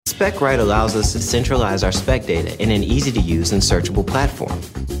SpecRite allows us to centralize our spec data in an easy-to-use and searchable platform.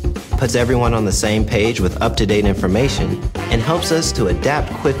 Puts everyone on the same page with up-to-date information and helps us to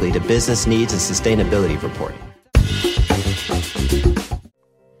adapt quickly to business needs and sustainability reporting.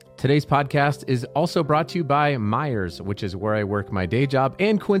 Today's podcast is also brought to you by Myers, which is where I work my day job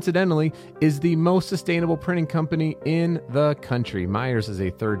and coincidentally is the most sustainable printing company in the country. Myers is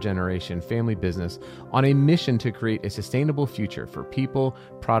a third-generation family business on a mission to create a sustainable future for people,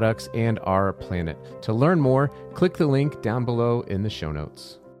 products, and our planet. To learn more, click the link down below in the show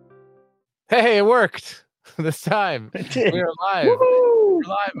notes. Hey, it worked this time. We're live. Woo-hoo! We're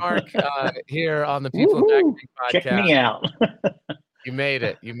live, Mark, here on the People of Packaging podcast. Check me out. You made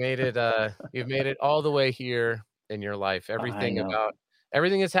it. You made it. You've made it all the way here in your life. Everything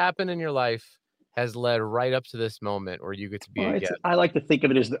that's happened in your life has led right up to this moment where you get to be a guest. I like to think of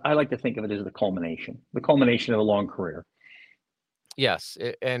it as the culmination of a long career. Yes,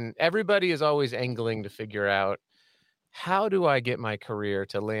 and everybody is always angling to figure out, how do I get my career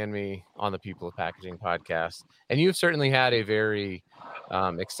to land me on the People of Packaging podcast? And you've certainly had a very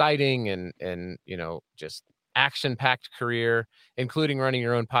exciting and just action-packed career, including running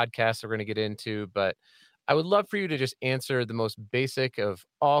your own podcast we're going to get into. But I would love for you to just answer the most basic of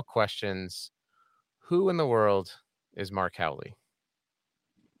all questions. Who in the world is Mark Howley?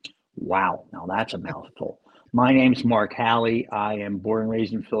 Wow, now that's a mouthful. My name's Mark Howley. I am born and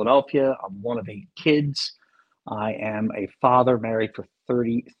raised in Philadelphia. I'm one of 8 kids. I am a father, married for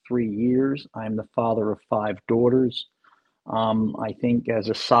 33 years. I'm the father of 5 daughters. I think, as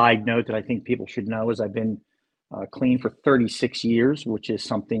a side note that I think people should know, is I've been clean for 36 years, which is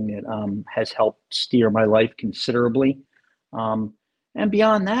something that has helped steer my life considerably. And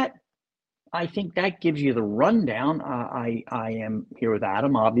beyond that, I think that gives you the rundown. I am here with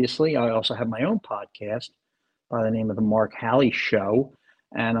Adam, obviously. I also have my own podcast by the name of The Mark Howley Show.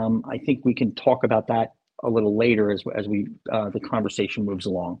 And I think we can talk about that a little later as we the conversation moves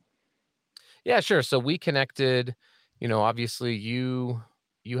along. Yeah, sure. So we connected, obviously you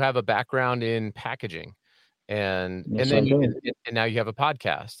have a background in packaging. And now you have a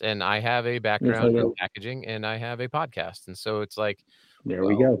podcast, and I have a background in packaging, and I have a podcast, and so it's like, we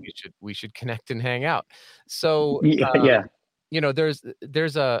go. We should connect and hang out. So there's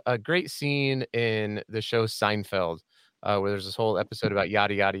a great scene in the show Seinfeld where there's this whole episode about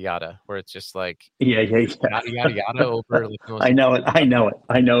yada yada yada, where it's just like yada yada yada over. Like, I know it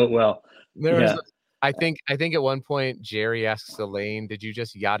well. I think at one point Jerry asks Elaine, "Did you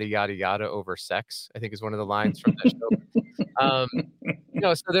just yada yada yada over sex?" I think is one of the lines from that show.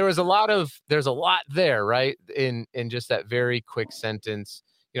 So there's a lot there, right? In just that very quick sentence.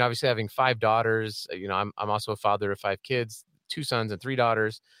 Obviously having 5 daughters. I'm also a father of 5 kids, 2 sons and 3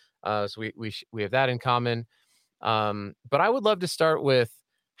 daughters. So we have that in common. But I would love to start with,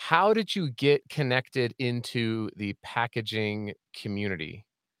 how did you get connected into the packaging community?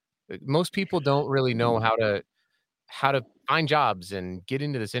 Most people don't really know how to find jobs and get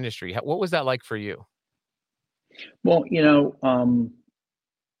into this industry. What was that like for you? Well,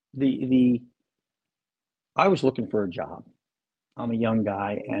 I was looking for a job. I'm a young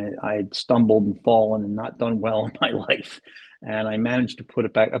guy, and I had stumbled and fallen and not done well in my life. And I managed to put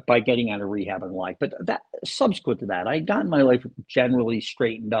it back by getting out of rehab and life. But that subsequent to that, I got my life generally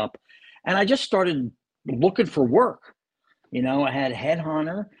straightened up, and I just started looking for work. I had a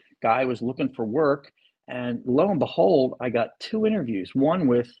headhunter. Guy was looking for work, and lo and behold, I got 2 interviews. One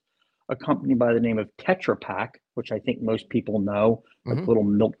with a company by the name of Tetra Pak, which I think most people know, like little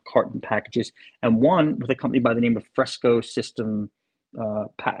milk carton packages, and one with a company by the name of Fresco System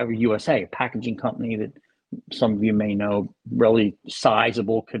USA, a packaging company that some of you may know, really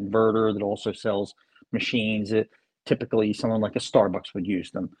sizable converter that also sells machines that typically someone like a Starbucks would use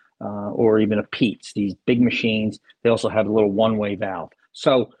them, or even a Pete's, these big machines. They also have a little one-way valve.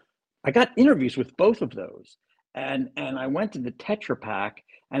 So I got interviews with both of those, and I went to the Tetra Pak,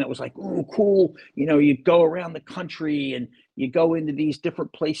 and it was like, oh, cool. You go around the country and you go into these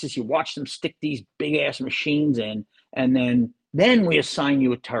different places. You watch them stick these big ass machines in, and then we assign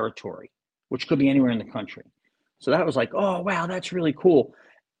you a territory, which could be anywhere in the country. So that was like, oh wow, that's really cool.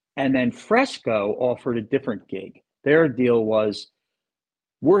 And then Fresco offered a different gig. Their deal was,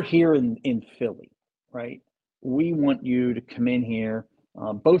 we're here in Philly, right? We want you to come in here.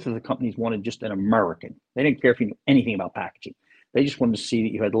 Both of the companies wanted just an American. They didn't care if you knew anything about packaging. They just wanted to see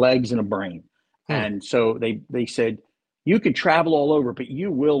that you had legs and a brain. And so they said, you can travel all over, but you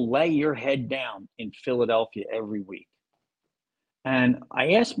will lay your head down in Philadelphia every week. And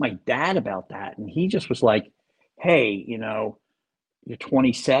I asked my dad about that, and he just was like, hey, you're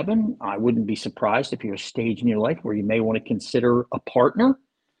 27. I wouldn't be surprised if you're a stage in your life where you may want to consider a partner.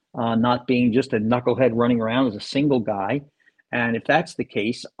 not being just a knucklehead running around as a single guy. And if that's the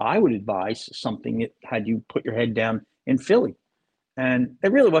case, I would advise something that had you put your head down in Philly. And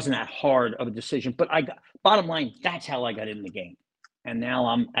it really wasn't that hard of a decision, but bottom line, that's how I got in the game. And now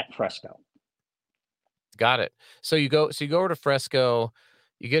I'm at Fresco. Got it. So you go over to Fresco,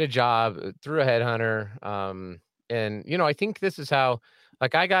 you get a job through a headhunter. And I think this is how,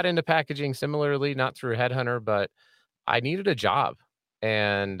 like, I got into packaging similarly, not through a headhunter, but I needed a job,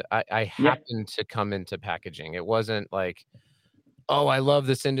 and I happened to come into packaging. It wasn't like, oh, I love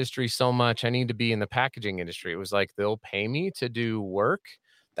this industry so much, I need to be in the packaging industry. It was like, they'll pay me to do work.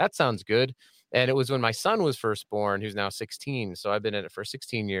 That sounds good. And it was when my son was first born, who's now 16. So I've been in it for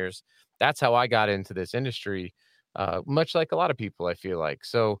 16 years. That's how I got into this industry, much like a lot of people, I feel like.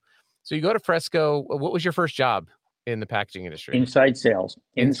 So you go to Fresco. What was your first job in the packaging industry? Inside sales.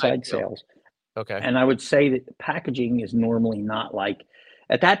 Inside sales. Okay. And I would say that packaging is normally not like,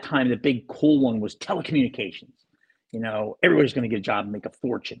 at that time, the big cool one was telecommunications. Everybody's going to get a job and make a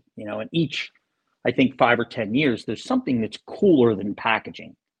fortune, and each, I think 5 or 10 years, there's something that's cooler than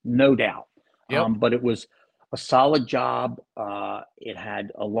packaging, no doubt. Yep. But it was a solid job. It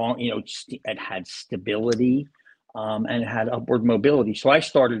had it had stability, and it had upward mobility. So I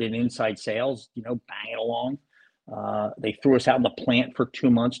started in inside sales, banging along. They threw us out in the plant for 2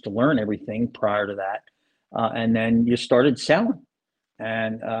 months to learn everything prior to that. And then you started selling.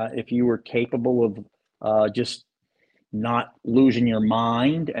 And if you were capable of just not losing your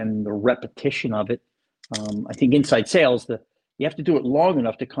mind and the repetition of it, I think inside sales, you have to do it long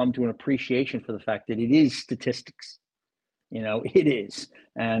enough to come to an appreciation for the fact that it is statistics. It is.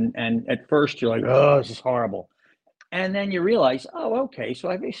 And at first you're like, oh, this is horrible. And then you realize, oh, okay, so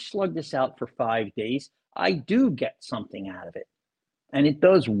I've slugged this out for 5 days. I do get something out of it, and it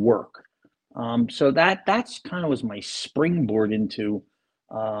does work. So that's kind of was my springboard into,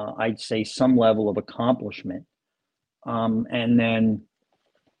 I'd say, some level of accomplishment. And then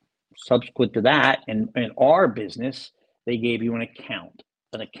subsequent to that, in our business, they gave you an account,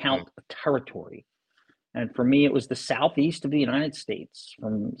 a territory. And for me, it was the southeast of the United States,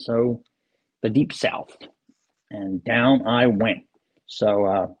 so the deep south, and down I went. So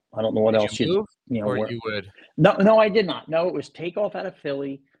I don't know what else you would. No, I did not. No, it was take off out of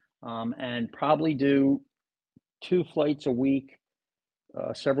Philly, and probably do 2 flights a week,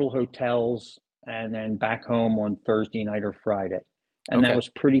 several hotels, and then back home on Thursday night or Friday. And that was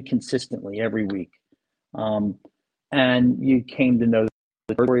pretty consistently every week. And you came to know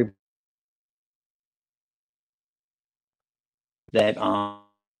the story that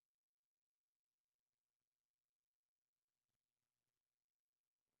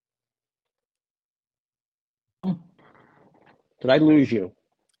did I lose you?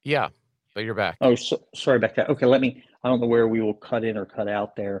 Yeah, but you're back. Oh, sorry about that. Okay, I don't know where we will cut in or cut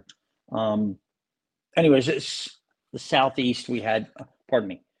out there. Anyways, it's the southeast. We had, pardon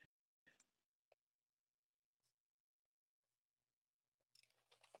me.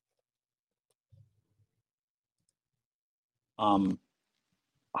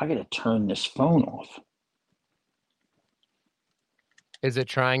 I got to turn this phone off. Is it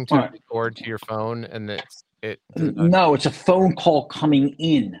trying to record to your phone and No, it's a phone call coming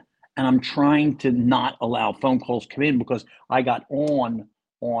in, and I'm trying to not allow phone calls come in because I got on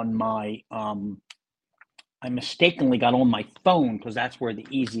my I mistakenly got on my phone because that's where the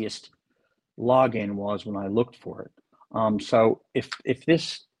easiest login was when I looked for it. So if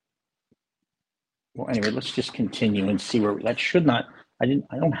this, well, anyway, let's just continue and see where that should not. I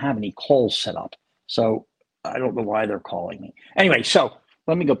don't have any calls set up, so I don't know why they're calling me. Anyway, so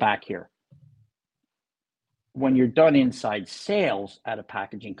let me go back here. When you're done inside sales at a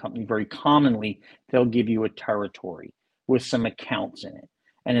packaging company, very commonly they'll give you a territory with some accounts in it.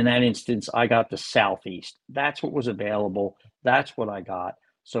 And in that instance, I got the Southeast. That's what was available. That's what I got.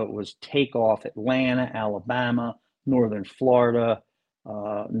 So it was takeoff Atlanta, Alabama, Northern Florida,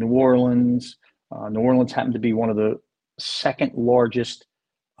 New Orleans. New Orleans happened to be one of the second largest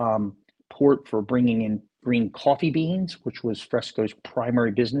port for bringing in green coffee beans, which was Fresco's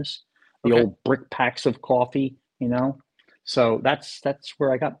primary business. The old brick packs of coffee, So that's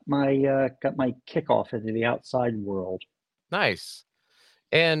where I got my kickoff into the outside world. Nice.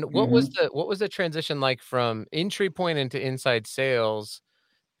 And what was the transition like from entry point into inside sales?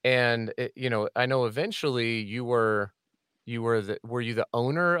 And I know eventually were you the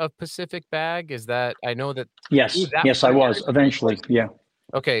owner of Pacific Bag? Is that, I know that. Yes, I was eventually. Yeah.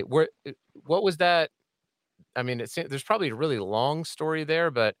 Okay. What was that? I mean, there's probably a really long story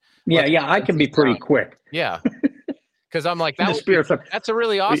there, but yeah, I can be pretty quick. Yeah. Because I'm like, that's a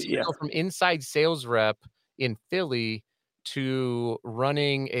really awesome. From inside sales rep in Philly to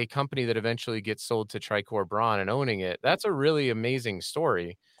running a company that eventually gets sold to Tricor Braun and owning it. That's a really amazing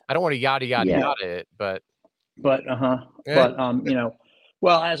story. I don't want to yada Yeah. it, but But eh,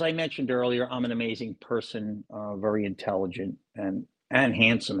 well, as I mentioned earlier, I'm an amazing person, very intelligent and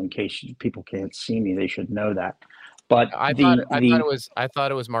handsome. In case people can't see me, they should know that. But I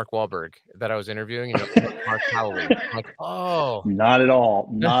thought it was Mark Wahlberg that I was interviewing, and it was Mark Howley. I'm like, oh, not at all,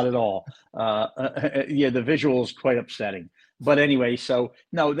 not at all. Yeah, the visual is quite upsetting. But anyway, so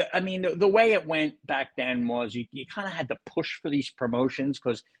no, I mean, the way it went back then was you kind of had to push for these promotions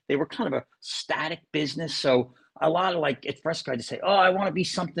because they were kind of a static business. So a lot of like at first guys to say, "Oh, I want to be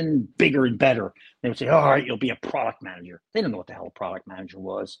something bigger and better." They would say, "Oh, all right, you'll be a product manager." They didn't know what the hell a product manager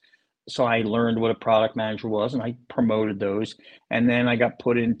was. So I learned what a product manager was, and I promoted those. And then I got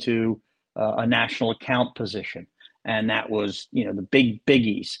put into a national account position, and that was the big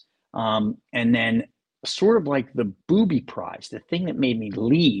biggies. And then sort of like the booby prize, the thing that made me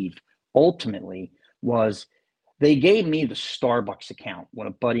leave ultimately was they gave me the Starbucks account when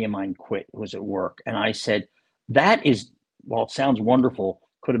a buddy of mine quit, who was at work. And I said, that is, well, it sounds wonderful,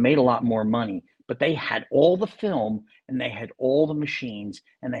 could have made a lot more money, but they had all the film and they had all the machines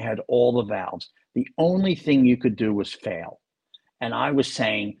and they had all the valves. The only thing you could do was fail. And I was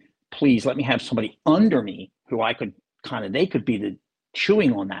saying, please let me have somebody under me who I could they could be the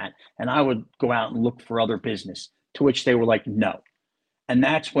chewing on that. And I would go out and look for other business, to which they were like, no. And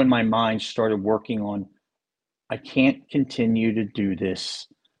that's when my mind started working on, I can't continue to do this.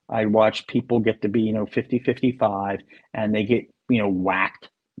 I watch people get to be, 50, 55, and they get, whacked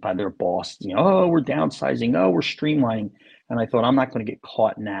by their boss. Oh, we're downsizing. Oh, we're streamlining. And I thought, I'm not going to get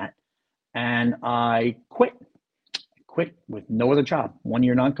caught in that. And I quit with no other job, 1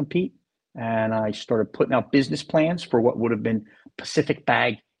 year non-compete. And I started putting out business plans for what would have been Pacific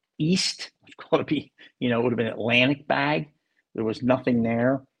Bag East. It's going to be, it would have been Atlantic Bag. There was nothing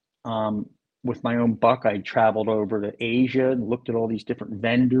there. With my own buck, I traveled over to Asia and looked at all these different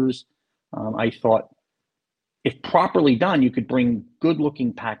vendors. I thought, if properly done, you could bring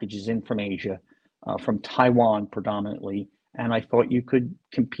good-looking packages in from Asia, from Taiwan predominantly, and I thought you could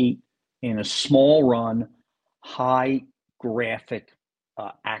compete in a small run, high graphic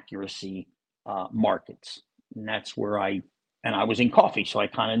accuracy markets. And that's where I was in coffee, so I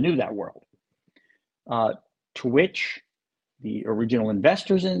kind of knew that world. To which the original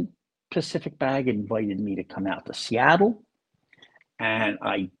investors in Pacific Bag invited me to come out to Seattle, and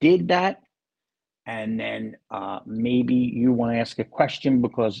I did that. And then maybe you want to ask a question,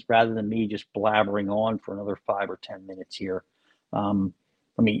 because rather than me just blabbering on for another 5 or 10 minutes here,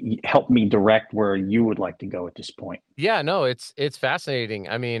 help me direct where you would like to go at this point. Yeah, no, it's fascinating.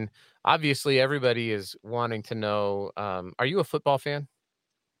 I mean, obviously everybody is wanting to know, are you a football fan?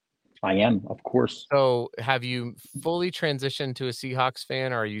 I am, of course. So have you fully transitioned to a Seahawks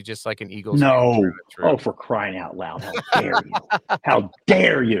fan, or are you just like an Eagles fan? No. Oh, for crying out loud. How dare you? How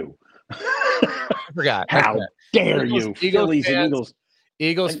dare you? I forgot. How dare you? Phillies and Eagles.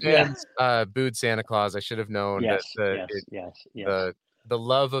 Eagles fans booed Santa Claus. I should have known Yes, that the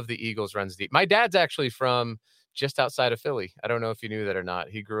love of the Eagles runs deep. My dad's actually from just outside of Philly. I don't know if you knew that or not.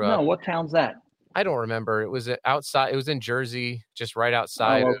 He grew up. No, what town's that? I don't remember. It was outside. It was in Jersey, just right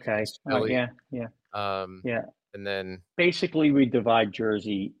outside of Philly. Yeah. And then basically we divide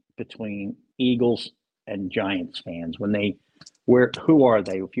Jersey between Eagles and Giants fans. Who are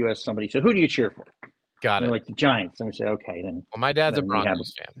they? If you ask somebody, so who do you cheer for? Got it. Like the Giants. And we say, okay, then. Well, my dad's a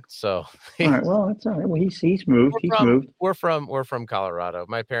Broncos fan, so. All right. Well, that's all right. Well, he's moved. We're from Colorado.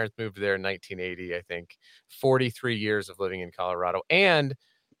 My parents moved there in 1980. I think 43 years of living in Colorado. And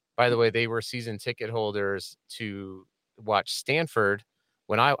by the way, they were season ticket holders to watch Stanford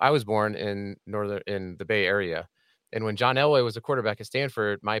when I was born in the Bay Area. And when John Elway was a quarterback at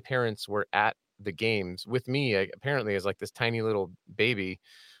Stanford, my parents were at the games with me, apparently as like this tiny little baby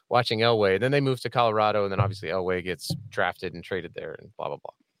watching Elway. Then they moved to Colorado, and then obviously Elway gets drafted and traded there and blah, blah,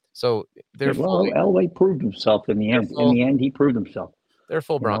 blah. So Elway proved himself in the end. In the end, he proved himself. They're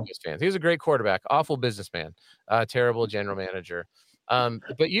full Broncos fans. He was a great quarterback, awful businessman, terrible general manager.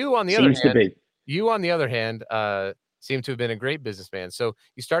 But you, on the other hand, seem to have been a great businessman. So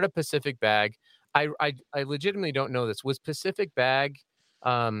you start a Pacific Bag. I legitimately don't know this. Was Pacific Bag?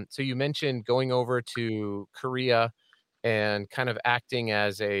 So you mentioned going over to Korea and kind of acting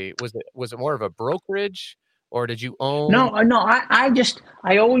as was it more of a brokerage, or did you own? No.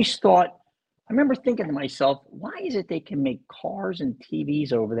 I always thought. I remember thinking to myself, why is it they can make cars and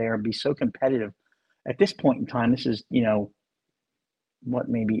TVs over there and be so competitive? At this point in time, this is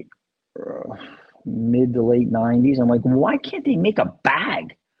maybe mid to late 90s. I'm like, why can't they make a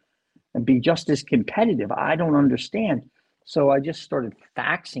bag and be just as competitive? I don't understand. So I just started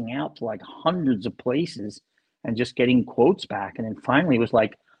faxing out to like hundreds of places and just getting quotes back. And then finally it was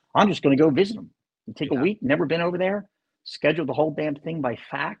like, I'm just going to go visit them. Take a Yeah. week, never been over there, scheduled the whole damn thing by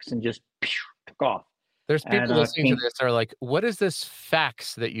fax and just took off. There's And people listening to came, this are like, what is this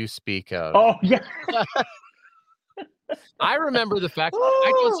fax that you speak of? oh, yeah. I remember the fax.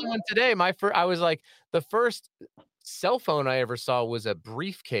 I told Oh, someone today, I was like, the first cell phone I ever saw was a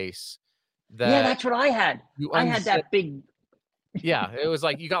briefcase yeah, that that's what I had. you I had unzip. that big, Yeah, it was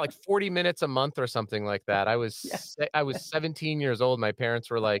like you got like 40 minutes a month or something like that. yeah. I was 17 years old. My parents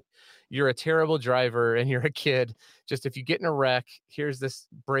were like, "You're a terrible driver and you're a kid. Just if you get in a wreck, here's this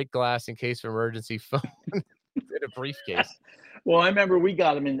break glass in case of emergency phone in a briefcase." Well, I remember we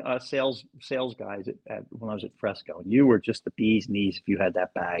got them in sales guys when I was at Fresco, and you were just the bee's knees if you had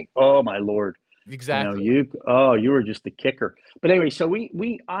that bag. Oh my Lord. Exactly. You were just the kicker. But anyway, so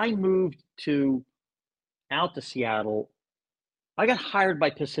I moved out to Seattle. I got hired by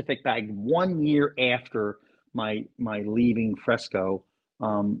Pacific Bag 1 year after my leaving Fresco,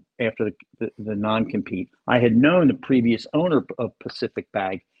 after the non-compete. I had known the previous owner of Pacific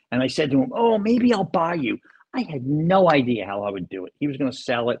Bag, and I said to him, "Oh, maybe I'll buy you." I had no idea how I would do it. He was going to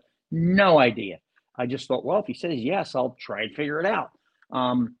sell it. No idea. I just thought, well, if he says yes, I'll try and figure it out.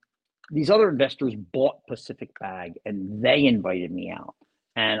 These other investors bought Pacific Bag and they invited me out.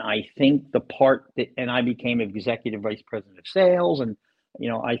 And I think and I became executive vice president of sales. And,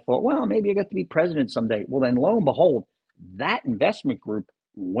 I thought, well, maybe I get to be president someday. Well, then lo and behold, that investment group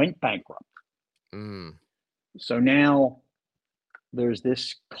went bankrupt. Mm. So now there's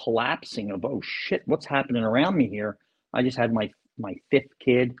this collapsing of, oh shit, what's happening around me here? I just had my fifth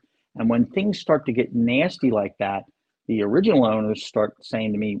kid. And when things start to get nasty like that, the original owners start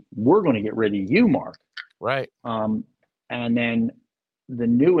saying to me, we're going to get rid of you, Mark. Right. And then the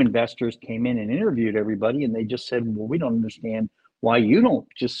new investors came in and interviewed everybody, and they just said, well, we don't understand why you don't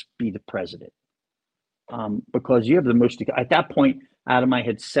just be the president. Because you have the most, at that point, Adam, I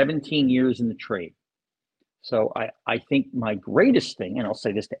had 17 years in the trade. So I think my greatest thing, and I'll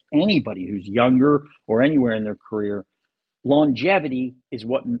say this to anybody who's younger or anywhere in their career, longevity is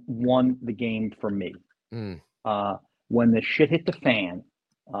what won the game for me. Mm. When the shit hit the fan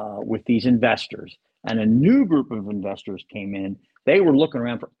with these investors and a new group of investors came in, they were looking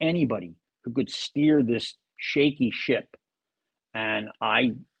around for anybody who could steer this shaky ship. And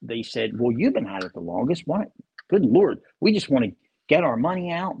they said, well, you've been at it the longest. Why? Good Lord. We just want to get our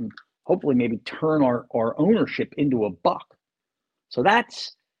money out and hopefully maybe turn our ownership into a buck. So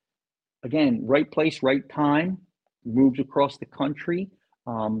that's, again, right place, right time, moves across the country.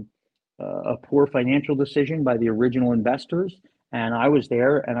 A poor financial decision by the original investors. And I was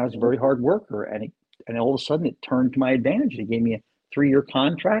there and I was a very hard worker. And all of a sudden it turned to my advantage. They gave me a 3-year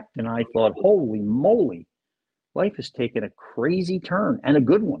contract. And I thought, holy moly, life has taken a crazy turn and a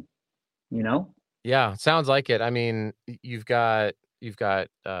good one, Yeah, sounds like it. I mean, you've got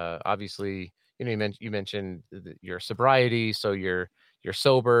obviously, you mentioned your sobriety, so you're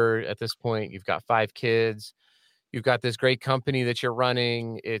sober at this point. You've got 5 kids. You've got this great company that you're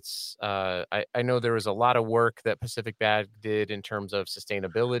running. It's I know there was a lot of work that Pacific Bag did in terms of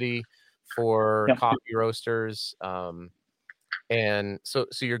sustainability for Yep. coffee roasters. And so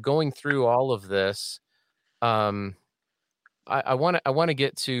you're going through all of this. I want to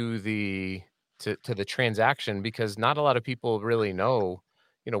get to the transaction because not a lot of people really know,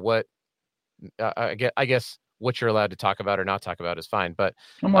 what I guess what you're allowed to talk about or not talk about is fine. But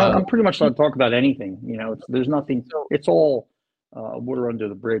I'm pretty much allowed to talk about anything. There's nothing. So, It's all water under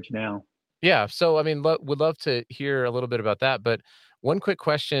the bridge now. yeah. So I mean, would love to hear a little bit about that. But one quick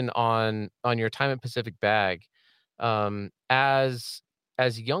question on your time at Pacific Bag, as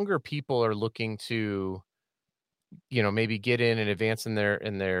younger people are looking to, maybe get in and advance in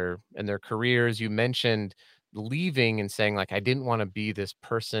their careers. You mentioned leaving and saying like, I didn't want to be this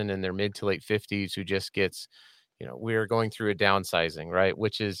person in their mid to late 50s who just gets, we're going through a downsizing, right?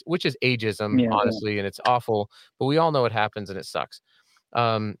 Which is ageism, honestly, and it's awful, but we all know it happens and it sucks.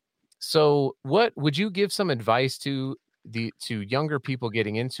 So what would you give some advice to younger people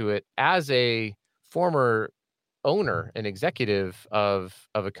getting into it as a former owner and executive of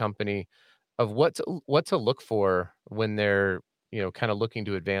a company, of what to look for when they're, kind of looking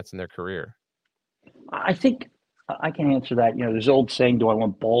to advance in their career? I think I can answer that. There's an old saying, do I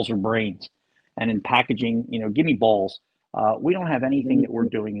want balls or brains? And in packaging, give me balls. We don't have anything that we're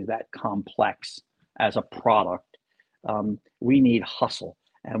doing is that complex as a product. We need hustle.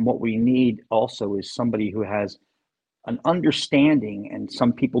 And what we need also is somebody who has an understanding, and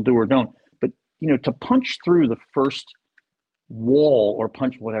some people do or don't, but, to punch through the first wall or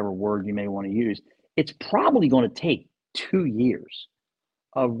punch whatever word you may want to use, it's probably going to take 2 years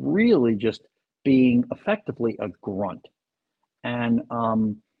of really just being effectively a grunt. And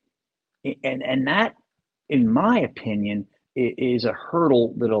that, in my opinion, is a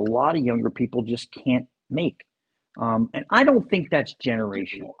hurdle that a lot of younger people just can't make. And I don't think that's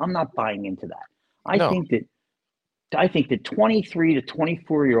generational. I'm not buying into that. I No. think that 23 to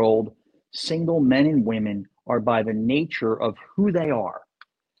 24-year-old single men and women are, by the nature of who they are,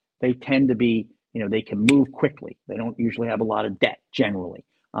 they tend to be, they can move quickly. They don't usually have a lot of debt generally.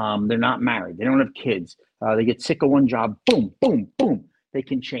 They're not married. They don't have kids. They get sick of one job, boom, boom, boom. They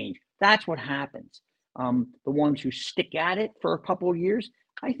can change. That's what happens. The ones who stick at it for a couple of years,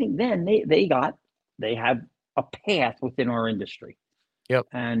 I think then they have a path within our industry. Yep.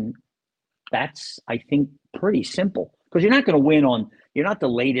 And that's, I think, pretty simple, because you're not going to win you're not the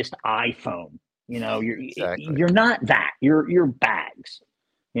latest iPhone. Exactly. You're not that. You're bags.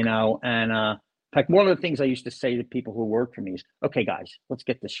 And in fact, one of the things I used to say to people who work for me is, okay, guys, let's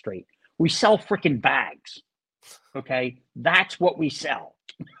get this straight. We sell freaking bags. Okay, that's what we sell.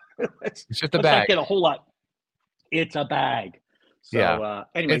 It's just a let's bag. not get a whole lot. It's a bag. So Yeah.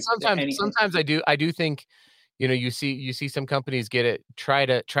 Anyway, And sometimes I do think, you see some companies try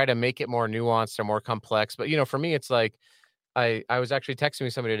to make it more nuanced or more complex. But for me, it's like I was actually texting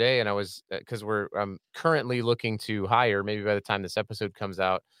with somebody today, and I was, because I'm currently looking to hire. Maybe by the time this episode comes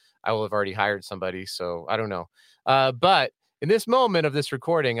out, I will have already hired somebody. So I don't know. But in this moment of this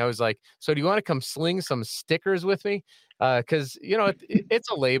recording, I was like, so do you want to come sling some stickers with me? Because it's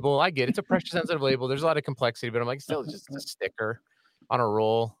a label. I get it. It's a pressure sensitive label. There's a lot of complexity, but I'm like, still just a sticker on a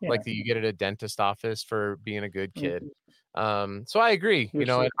roll, like that you get at a dentist office for being a good kid. So I agree.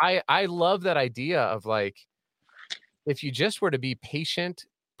 And I love that idea of, like, if you just were to be patient,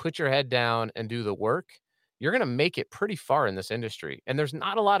 put your head down and do the work, you're going to make it pretty far in this industry. And there's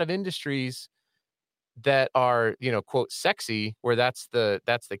not a lot of industries that are, quote, sexy, where that's the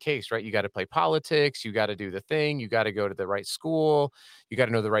case, right? You got to play politics, you got to do the thing, you got to go to the right school, you got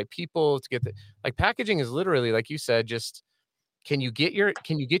to know the right people to get like, packaging is literally, like you said, just, can you get your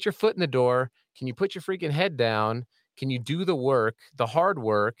foot in the door? Can you put your freaking head down? Can you do the work, the hard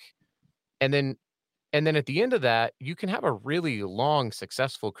work? And then at the end of that, you can have a really long,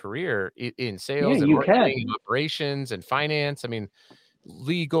 successful career in sales and marketing and operations and finance. I mean,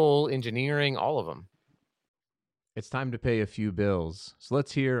 legal, engineering, all of them. It's time to pay a few bills. So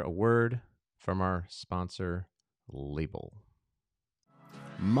let's hear a word from our sponsor, Label.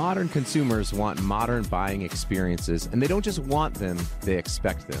 Modern consumers want modern buying experiences, and they don't just want them, they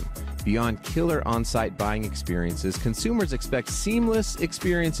expect them. Beyond killer on-site buying experiences, consumers expect seamless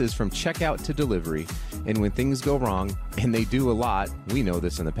experiences from checkout to delivery. And when things go wrong, and they do a lot, we know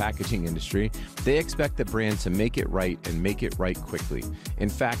this in the packaging industry, they expect the brand to make it right and make it right quickly. In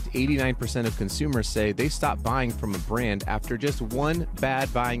fact, 89% of consumers say they stop buying from a brand after just one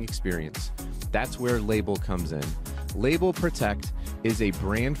bad buying experience. That's where Label comes in. Label Protect is a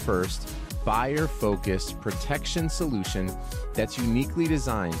brand-first, buyer-focused protection solution that's uniquely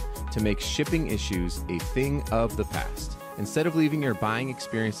designed to make shipping issues a thing of the past. Instead of leaving your buying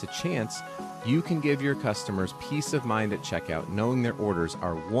experience to chance, you can give your customers peace of mind at checkout, knowing their orders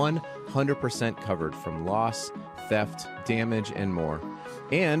are 100% covered from loss, theft, damage, and more.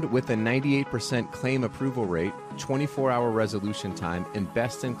 And with a 98% claim approval rate, 24-hour resolution time, and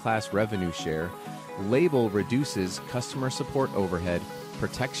best-in-class revenue share, Label reduces customer support overhead,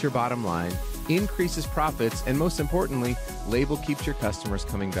 protects your bottom line, increases profits, and most importantly, Label keeps your customers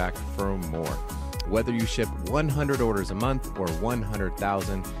coming back for more. Whether you ship 100 orders a month or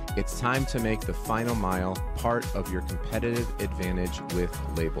 100,000, it's time to make the final mile part of your competitive advantage with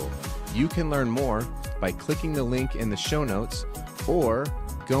Label. You can learn more by clicking the link in the show notes or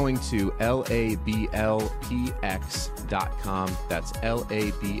going to lablpx.com. That's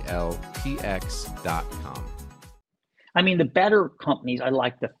lablpx.com. I mean, the better companies, I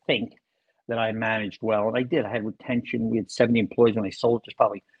like to think that I managed well, and I did. I had retention. We had 70 employees when I sold. There's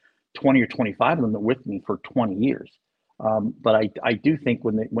probably 20 or 25 of them that were with me for 20 years. But I do think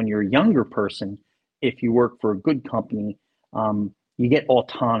when you're a younger person, if you work for a good company, you get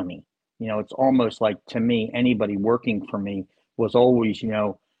autonomy. It's almost like, to me, anybody working for me was always, give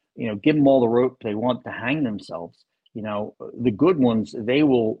them all the rope they want to hang themselves. The good ones, they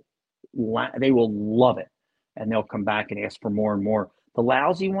will love it, and they'll come back and ask for more and more. The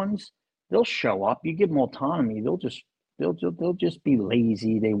lousy ones, they'll show up. You give them autonomy, they'll just be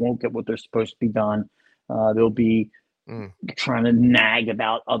lazy. They won't get what they're supposed to be done. They'll be trying to nag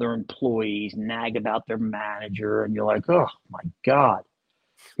about other employees, nag about their manager, and you're like, oh my God,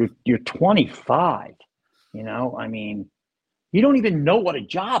 you're 25. I mean, you don't even know what a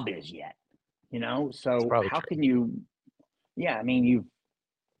job is yet. So how can you Yeah, I mean,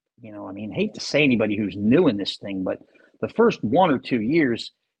 hate to say anybody who's new in this thing, but the first 1 or 2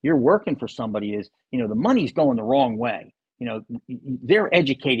 years you're working for somebody is, the money's going the wrong way. They're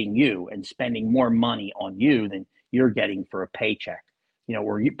educating you and spending more money on you than you're getting for a paycheck,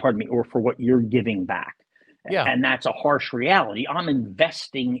 or for what you're giving back. Yeah. And that's a harsh reality. I'm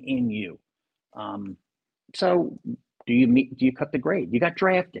investing in you. So do you cut the grade? You got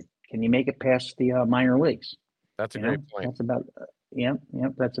drafted. Can you make it past the minor leagues? That's a great point. That's about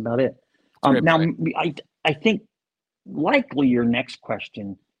that's about it. Now, I think likely your next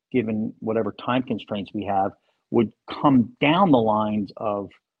question, given whatever time constraints we have, would come down the lines of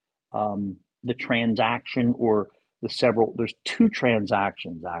the transaction or the several. There's 2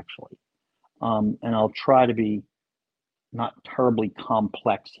 transactions actually, and I'll try to be not terribly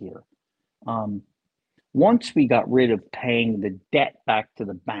complex here. Once we got rid of paying the debt back to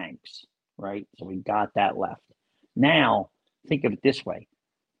the banks, right? So we got that left. Now, think of it this way.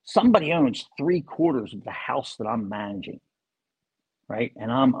 Somebody owns 3/4 of the house that I'm managing, right?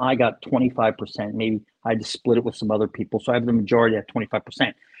 And I got 25%. Maybe I had to split it with some other people. So I have the majority of that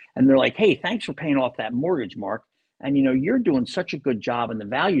 25%. And they're like, hey, thanks for paying off that mortgage, Mark. And, you're doing such a good job and the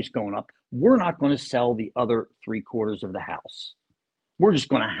value's going up. We're not going to sell the other 3/4 of the house. We're just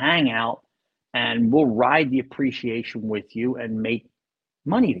going to hang out and we'll ride the appreciation with you and make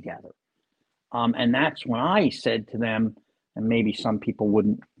money together. And that's when I said to them, and maybe some people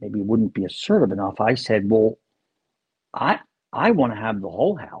wouldn't be assertive enough. I said, well, I want to have the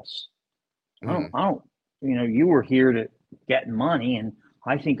whole house. I don't, you were here to get money, and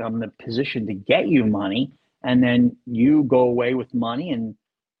I think I'm in a position to get you money, and then you go away with money, and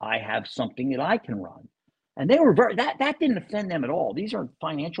I have something that I can run. And they were that didn't offend them at all. These are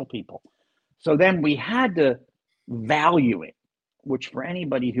financial people. So then we had to value it, which for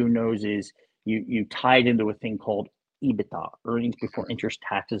anybody who knows is you tied into a thing called EBITDA, earnings before interest,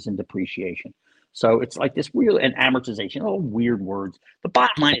 taxes, and depreciation. So it's like this weird, and amortization, all weird words. The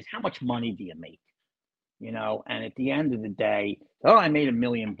bottom line is, how much money do you make? And at the end of the day, I made $1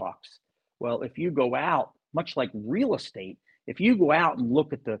 million. Well, if you go out, much like real estate, if you go out and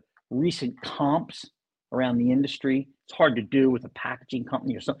look at the recent comps around the industry, it's hard to do with a packaging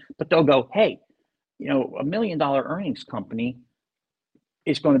company or something, but they'll go, hey, $1 million earnings company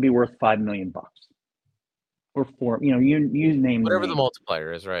is going to be worth $5 million. Or 4, you name whatever the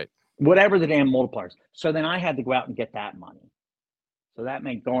multiplier is, right? Whatever the damn multipliers. So then I had to go out and get that money. So that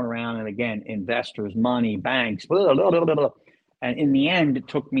meant going around and again, investors, money, banks, blah, blah, blah, blah, blah. And in the end, it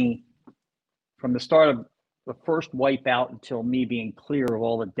took me from the start of the first wipeout until me being clear of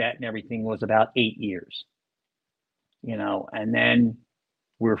all the debt and everything was about 8 years. And then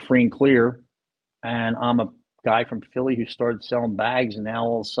we're free and clear. And I'm a guy from Philly who started selling bags, and now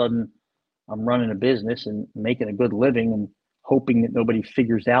all of a sudden I'm running a business and making a good living and hoping that nobody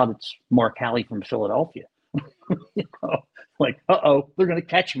figures out it's Mark Howley from Philadelphia. Like, they're going to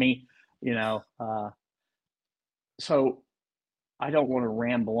catch me, So I don't want to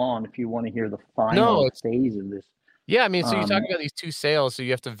ramble on if you want to hear the final phase of this. Yeah, I mean, so you talk about these 2 sales, so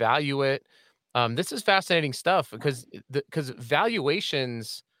you have to value it. This is fascinating stuff because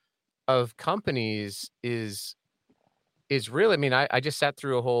valuations of companies is really, I mean, I just sat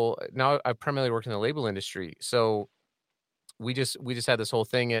through a whole, now I primarily worked in the label industry. So we just had this whole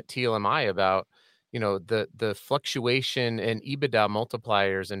thing at TLMI about, the fluctuation in EBITDA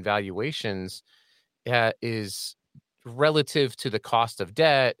multipliers and valuations is relative to the cost of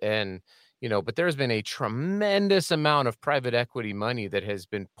debt. And, but there's been a tremendous amount of private equity money that has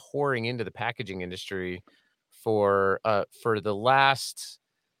been pouring into the packaging industry for the last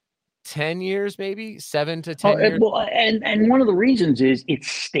 10 years, maybe 7 to 10 years. Well, and one of the reasons is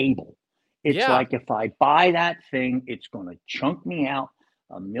it's stable. It's like, if I buy that thing, it's going to chunk me out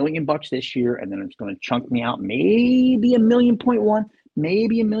 $1 million this year, and then it's going to chunk me out maybe $1.1 million,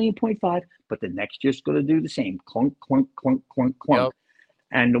 maybe $1.5 million, but the next year's going to do the same. Clunk, clunk, clunk, clunk, clunk. Yep.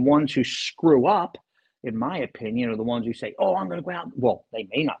 And the ones who screw up, in my opinion, are the ones who say, I'm going to go out. Well, they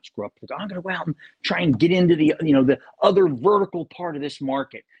may not screw up, because I'm going to go out and try and get into the, the other vertical part of this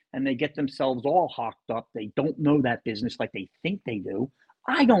market. And they get themselves all hawked up. They don't know that business like they think they do.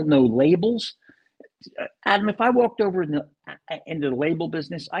 I don't know labels. Adam, if I walked over into the label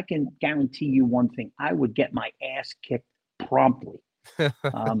business, I can guarantee you one thing. I would get my ass kicked promptly,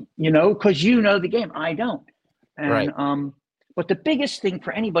 because you know the game. I don't. And, right. But the biggest thing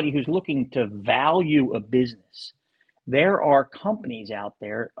for anybody who's looking to value a business, there are companies out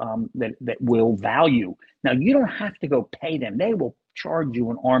there that will value. Now, you don't have to go pay them. They will charge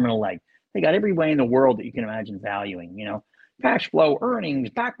you an arm and a leg. They got every way in the world that you can imagine valuing, cash flow,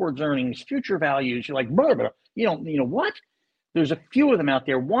 earnings, backwards earnings, future values. You're like, blah, blah. You don't, what? There's a few of them out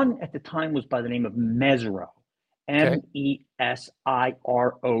there. One at the time was by the name of Mesro, Mesirow,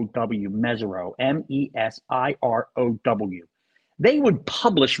 Mesro, Mesirow. They would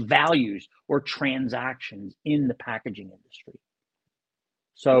publish values or transactions in the packaging industry.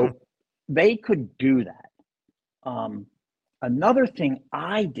 So they could do that. Another thing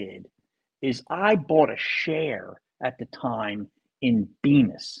I did is I bought a share at the time in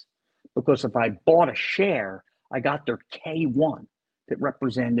Bemis, because if I bought a share, I got their K1 that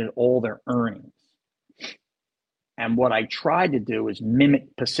represented all their earnings. And what I tried to do is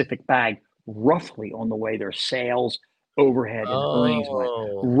mimic Pacific Bag roughly on the way their sales, overhead, and earnings went.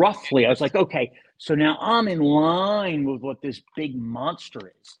 Roughly, I was like, okay, so now I'm in line with what this big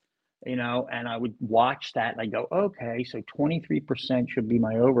monster is, you know, and I would watch that and I go, okay, so 23% should be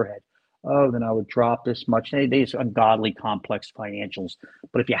my overhead. Oh, then I would drop this much. These ungodly complex financials.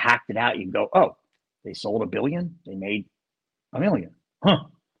 But if you hacked it out, you go, oh, they sold $1 billion, they made $1 million. Huh.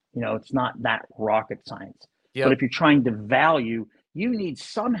 You know, it's not that rocket science. Yep. But if you're trying to value, you need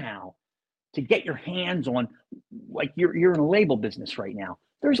somehow to get your hands on, like you're in a label business right now.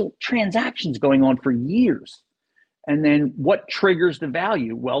 There's transactions going on for years. And then what triggers the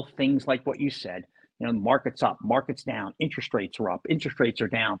value? Well, things like what you said, you know, market's up, market's down, interest rates are up, interest rates are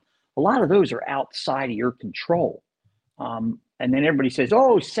down. A lot of those are outside of your control. And then everybody says,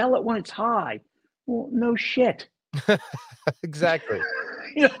 oh, sell it when it's high. Well, no shit. Exactly.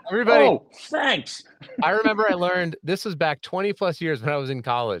 You know, everybody. Oh, thanks. I remember I learned, this was back 20 plus years when I was in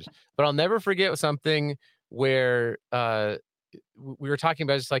college, but I'll never forget something where we were talking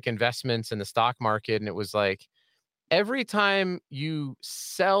about just like investments in the stock market. And it was like, every time you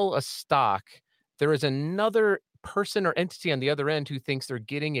sell a stock, there is another person or entity on the other end who thinks they're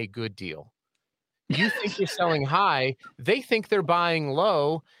getting a good deal. You think you're selling high, they think they're buying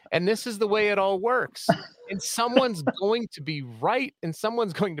low, and this is the way it all works. And someone's going to be right and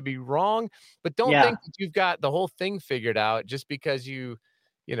someone's going to be wrong, but don't think that you've got the whole thing figured out just because you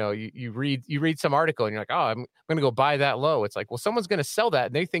read some article and you're like, oh, I'm going to go buy that low. It's like, well, someone's going to sell that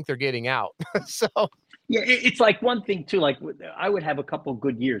and they think they're getting out. So yeah, it's like one thing too, like I would have a couple of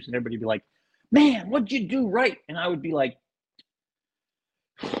good years and everybody would be like, man, what'd you do right? And I would be like,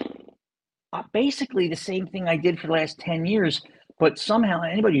 basically the same thing I did for the last 10 years, but somehow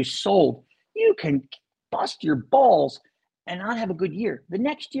anybody who's sold, you can bust your balls and not have a good year. The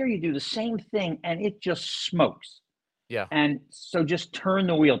next year you do the same thing and it just smokes. Yeah. And so just turn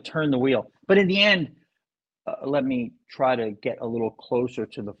the wheel. But in the end, let me try to get a little closer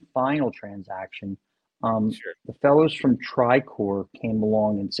to the final transaction. Sure. The fellows from Tricor came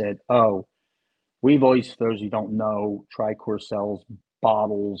along and said, oh, we've always, for those who don't know, Tricor sells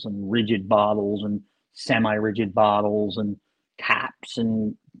bottles and rigid bottles and semi-rigid bottles and caps,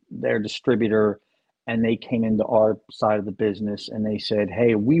 and their distributor. And they came into our side of the business and they said,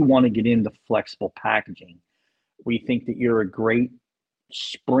 hey, we want to get into flexible packaging. We think that you're a great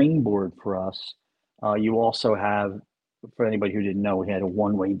springboard for us. You also have, for anybody who didn't know, we had a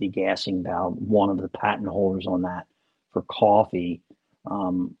one-way degassing valve, one of the patent holders on that for coffee,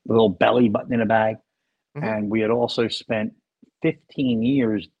 a little belly button in a bag. Mm-hmm. And we had also spent 15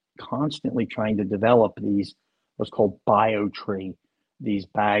 years constantly trying to develop these, what's called BioTree, these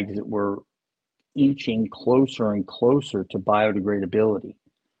bags that were inching closer and closer to biodegradability.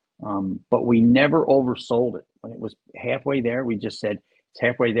 But we never oversold it. When it was halfway there, we just said, it's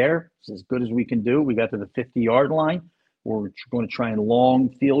halfway there. It's as good as we can do. We got to the 50-yard line. We're going to try and long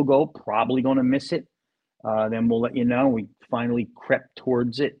field goal, probably going to miss it. Then we'll let you know. We finally crept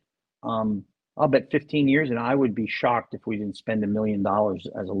towards it. I'll bet 15 years, and I would be shocked if we didn't spend $1 million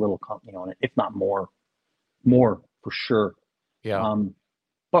as a little company on it, if not more for sure. Yeah.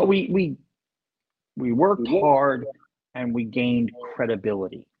 But we worked hard and we gained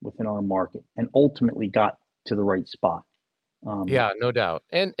credibility within our market and ultimately got to the right spot. Yeah, no doubt.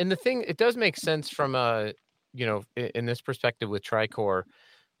 And the thing, it does make sense from in this perspective with Tricor,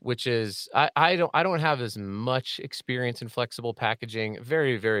 which is I don't have as much experience in flexible packaging,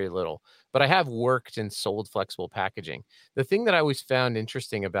 very, very little, but I have worked and sold flexible packaging. The thing that I always found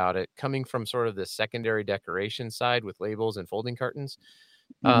interesting about it, coming from sort of the secondary decoration side with labels and folding cartons,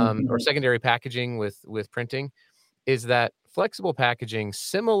 or secondary packaging with printing, is that flexible packaging,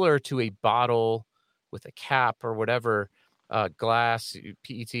 similar to a bottle with a cap or whatever, glass,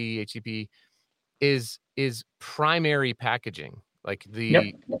 PET, HDP, is primary packaging. Like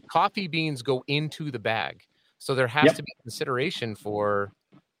the coffee beans go into the bag. So there has to be consideration for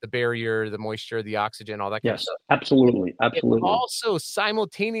the barrier, the moisture, the oxygen, all that kind of stuff. Absolutely. It also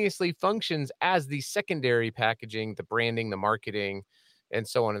simultaneously functions as the secondary packaging, the branding, the marketing, and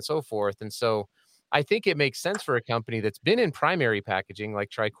so on and so forth. And so I think it makes sense for a company that's been in primary packaging like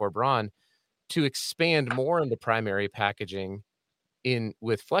Tricor Braun to expand more into primary packaging in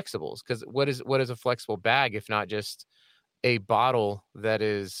with flexibles. Because what is a flexible bag if not just a bottle that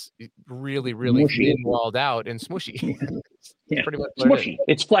is really, really Mushy. thin walled out and smushy? Yeah, Pretty much what it is. smushy.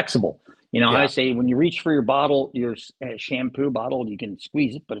 It's flexible. I Yeah. say when you reach for your bottle, your shampoo bottle, you can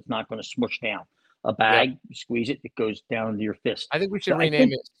squeeze it, but it's not going to smush down. A bag, you squeeze it, it goes down into your fist. I think we should So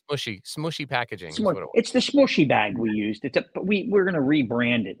rename it Smushy packaging. Is what it was. it's the smushy bag we used. We're going to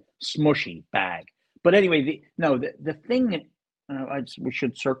rebrand it smushy bag. But anyway, the thing that we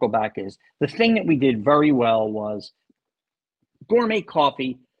should circle back is the thing that we did very well was Gourmet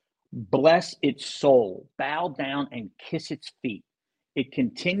Coffee, bless its soul, bow down and kiss its feet. It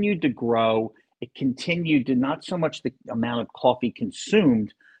continued to grow. It continued to not so much the amount of coffee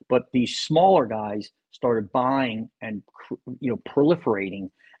consumed, but these smaller guys started buying and proliferating.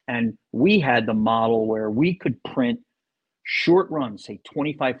 And we had the model where we could print short runs, say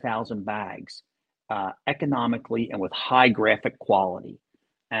 25,000 bags, economically and with high graphic quality.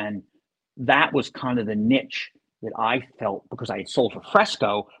 And that was kind of the niche that I felt because I had sold for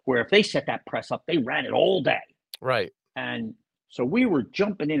Fresco, where if they set that press up, they ran it all day. Right. And so we were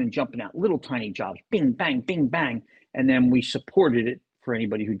jumping in and jumping out, little tiny jobs, bing, bang, bing, bang. And then we supported it, for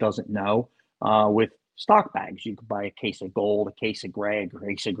anybody who doesn't know, with stock bags. You could buy a case of gold, a case of gray, a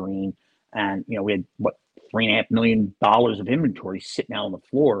case of green. And, we had, $3.5 million of inventory sitting out on the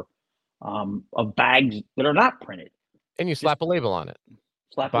floor of bags that are not printed. And you slap a label on it.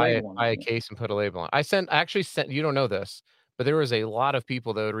 Buy a case and put a label on. I actually sent, you don't know this, but there was a lot of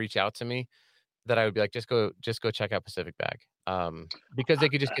people that would reach out to me that I would be like, just go check out Pacific Bag. Because they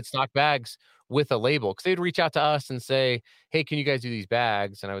could just get stock bags with a label. Because they'd reach out to us and say, hey, can you guys do these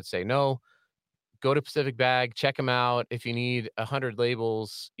bags? And I would say, no, go to Pacific Bag, check them out. If you need 100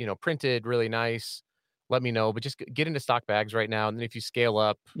 labels, printed really nice, let me know. But just get into stock bags right now. And then if you scale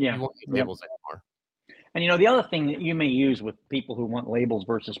up, you won't need labels anymore. And the other thing that you may use with people who want labels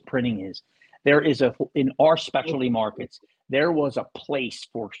versus printing is there is in our specialty markets, there was a place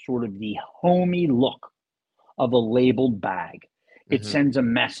for sort of the homey look of a labeled bag. It sends a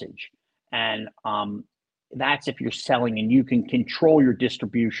message. And that's if you're selling and you can control your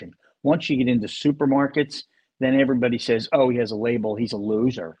distribution. Once you get into supermarkets, then everybody says, oh, he has a label. He's a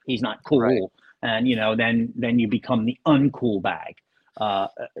loser. He's not cool. Right. And, then you become the uncool bag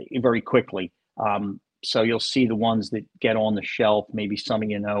very quickly. So you'll see the ones that get on the shelf, maybe some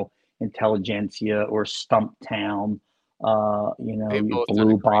of, Intelligentsia or Stumptown,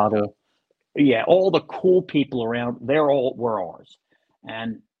 Blue Bottle. Yeah, all the cool people around, were ours.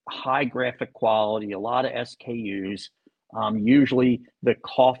 And high graphic quality, a lot of SKUs. Usually the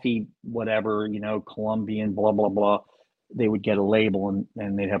coffee, whatever, Colombian, blah, blah, blah, they would get a label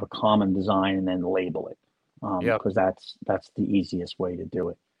and they'd have a common design and then label it. Because that's the easiest way to do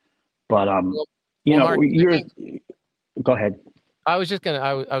it. But, Mark, go ahead. I was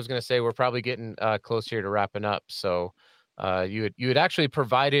gonna say we're probably getting close here to wrapping up. So you had actually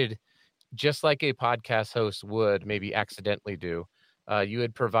provided, just like a podcast host would maybe accidentally do, you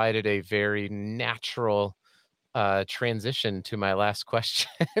had provided a very natural transition to my last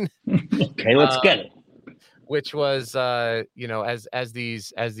question. Okay, let's get it. Which was, as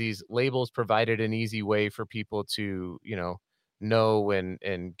these labels provided an easy way for people to, know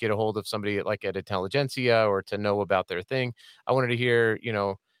and get a hold of somebody like at Intelligentsia or to know about their thing. I wanted to hear,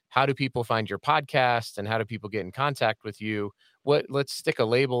 how do people find your podcast and how do people get in contact with you? Let's stick a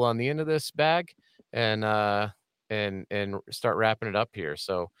label on the end of this bag and start wrapping it up here.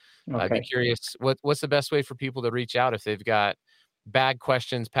 So I'd be curious, what's the best way for people to reach out if they've got bag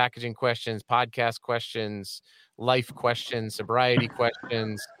questions, packaging questions, podcast questions, life questions, sobriety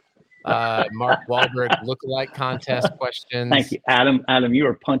questions, Mark Wahlberg lookalike contest questions? Thank you, Adam. Adam, you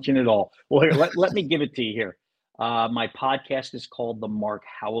are punching it all. Well, here, let me give it to you here. My podcast is called The Mark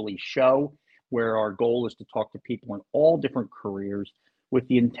Howley Show, where our goal is to talk to people in all different careers with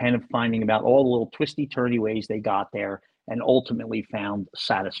the intent of finding about all the little twisty turny ways they got there and ultimately found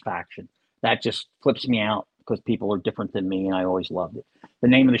satisfaction. That just flips me out because people are different than me and I always loved it. The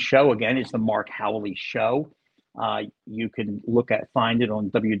name of the show, again, is The Mark Howley Show. You can find it on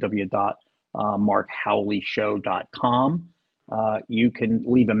www.markhowleyshow.com. You can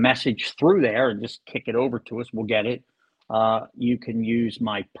leave a message through there and just kick it over to us. We'll get it. You can use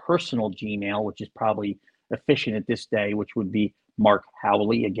my personal Gmail, which is probably efficient at this day, which would be Mark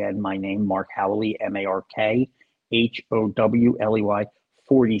Howley. Again, my name, Mark Howley, MarkHowley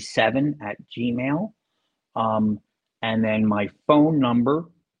 47 at Gmail. And then my phone number,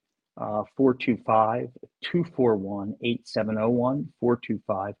 425-241-8701,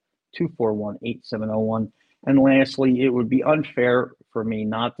 241-8701. And lastly, it would be unfair for me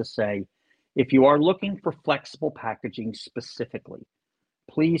not to say, if you are looking for flexible packaging specifically,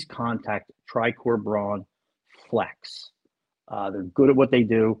 please contact Tricor Braun Flex. They're good at what they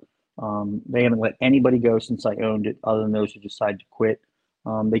do. They haven't let anybody go since I owned it, other than those who decided to quit.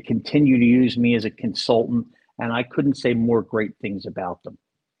 They continue to use me as a consultant, and I couldn't say more great things about them.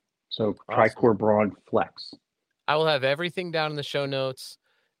 So Tricor Braun Flex. I will have everything down in the show notes,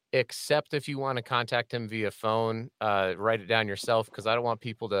 except if you want to contact him via phone, write it down yourself, because I don't want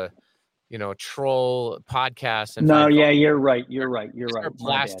people to, troll podcasts. And you're right. Start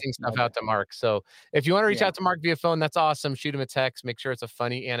blasting stuff out to Mark. So if you want to reach out to Mark via phone, that's awesome. Shoot him a text. Make sure it's a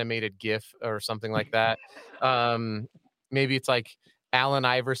funny animated GIF or something like that. Maybe it's like Allen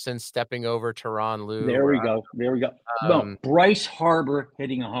Iverson stepping over Tyronn Lue. There we go. No, Bryce Harper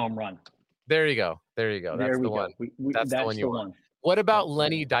hitting a home run. There you go. That's the one. That's the one you want. What about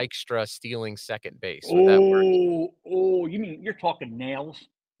Lenny Dykstra stealing second base? Would that work? You mean you're talking nails?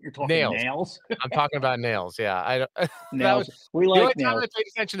 You're talking nails? I'm talking about nails. Yeah, nails. We like the only nails. time I paid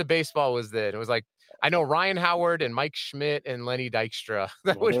attention to baseball was then. It was like I know Ryan Howard and Mike Schmidt and Lenny Dykstra.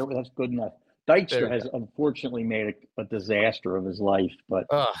 That's good enough. Dykstra has unfortunately made a disaster of his life, but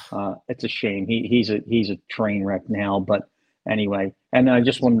it's a shame. He's a train wreck now. But anyway, and I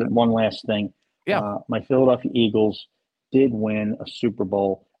just wanted one last thing. Yeah, my Philadelphia Eagles did win a Super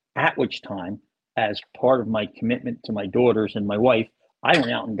Bowl, at which time, as part of my commitment to my daughters and my wife, I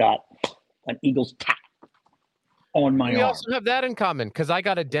went out and got an Eagles tat on my arm. We also have that in common, because I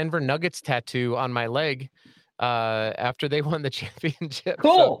got a Denver Nuggets tattoo on my leg after they won the championship.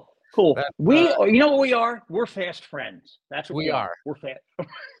 Cool. You know what we are? We're fast friends. That's what we are. We're fast.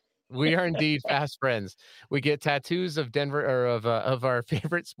 We are indeed fast friends. We get tattoos of Denver or of our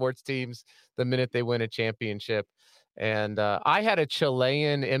favorite sports teams the minute they win a championship. And I had a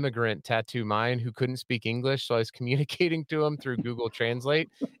Chilean immigrant tattoo mine who couldn't speak English, so I was communicating to him through Google Translate,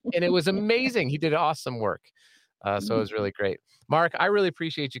 and it was amazing. He did awesome work. So it was really great. Mark, I really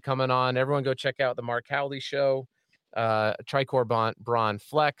appreciate you coming on. Everyone go check out the Mark Howley Show, Tricor Braun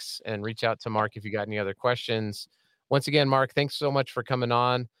Flex, and reach out to Mark if you got any other questions. Once again, Mark, thanks so much for coming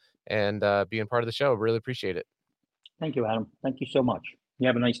on and being part of the show. Really appreciate it. Thank you, Adam. Thank you so much. You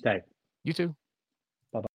have a nice day. You too.